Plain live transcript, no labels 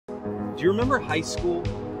Do you remember high school?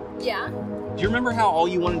 Yeah? Do you remember how all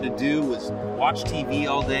you wanted to do was watch TV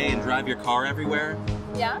all day and drive your car everywhere?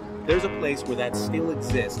 Yeah? There's a place where that still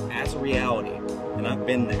exists as a reality, and I've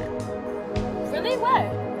been there. Really?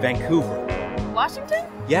 What? Vancouver. Washington?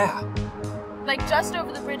 Yeah. Like just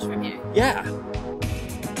over the bridge from here? Yeah.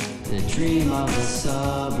 The dream of the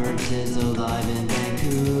suburbs is alive in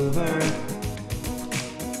Vancouver.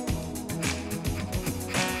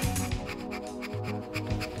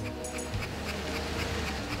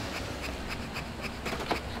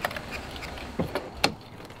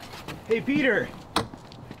 Hey Peter,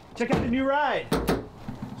 check out the new ride.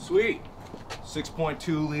 Sweet.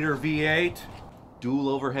 6.2 liter V8, dual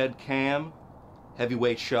overhead cam,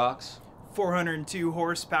 heavyweight shocks, 402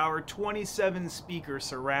 horsepower, 27 speaker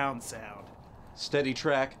surround sound. steady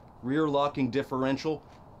track, rear locking differential,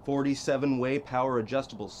 47-way power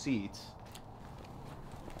adjustable seats.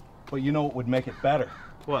 But you know what would make it better?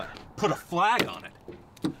 What? Put a flag on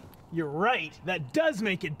it. You're right, that does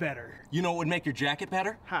make it better. You know what would make your jacket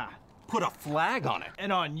better? Huh. Put a flag on it.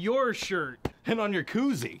 And on your shirt. And on your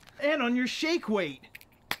koozie. And on your shake weight.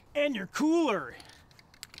 And your cooler.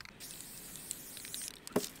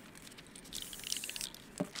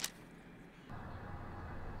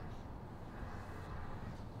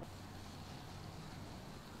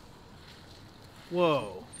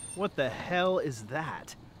 Whoa, what the hell is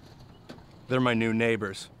that? They're my new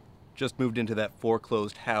neighbors. Just moved into that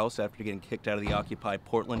foreclosed house after getting kicked out of the occupied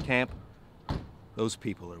Portland camp. Those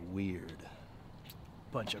people are weird.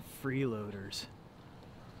 Bunch of freeloaders.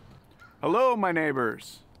 Hello, my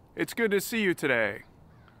neighbors. It's good to see you today.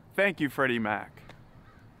 Thank you, Freddie Mac.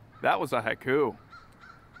 That was a haiku.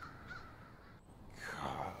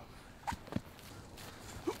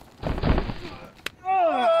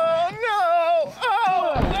 Oh, no!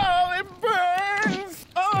 Oh, no! It burns!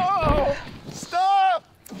 Oh! Stop!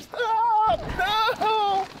 Stop!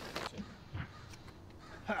 No!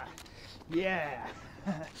 Yeah.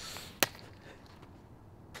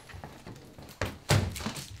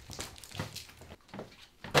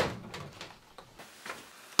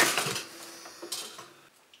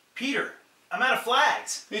 Peter, I'm out of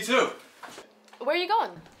flags. Me too. Where are you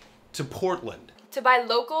going? To Portland. To buy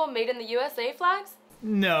local, made in the USA flags?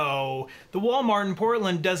 No, the Walmart in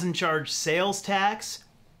Portland doesn't charge sales tax.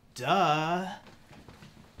 Duh.